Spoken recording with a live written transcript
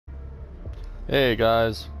Hey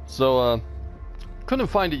guys, so couldn't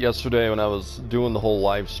find it yesterday when I was doing the whole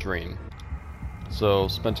live stream, so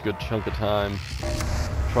spent a good chunk of time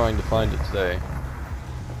trying to find it today.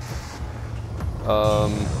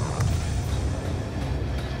 I'm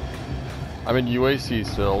in UAC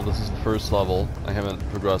still. This is the first level. I haven't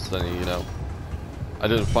progressed any, I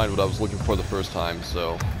didn't find what I was looking for the first time,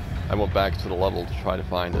 so I went back to the level to try to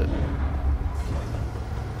find it.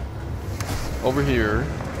 Over here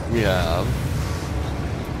we have,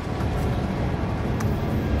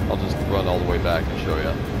 I'll just run all the way back and show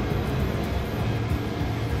you.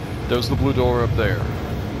 There's the blue door up there.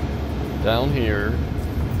 Down here,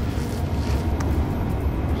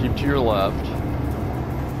 keep to your left.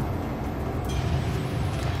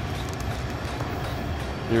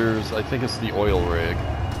 Here's, I think it's the oil rig.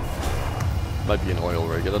 Might be an oil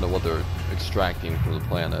rig. I don't know what they're extracting from the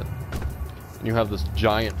planet. And you have this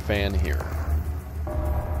giant fan here.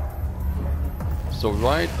 So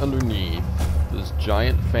right underneath this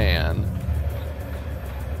giant fan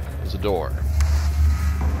is a door.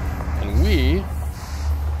 And we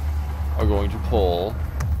are going to pull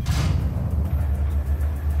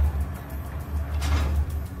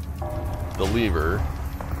the lever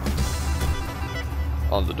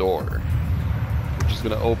on the door, which is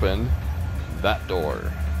going to open that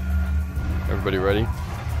door. Everybody ready?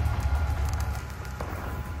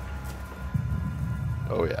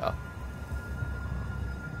 Oh yeah.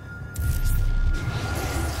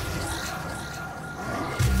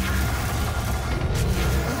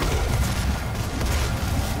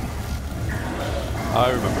 I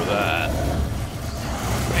remember that.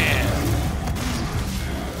 Man.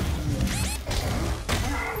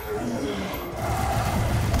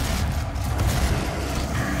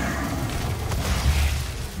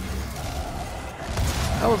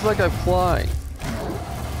 How is that guy flying?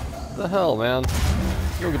 What the hell, man?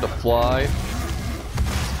 You don't get to fly.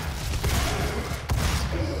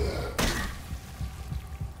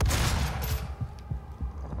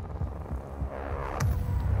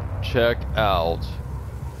 Check out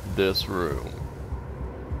this room.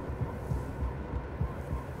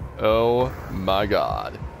 Oh my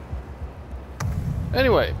god.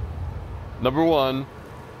 Anyway, number 1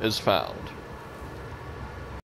 is found.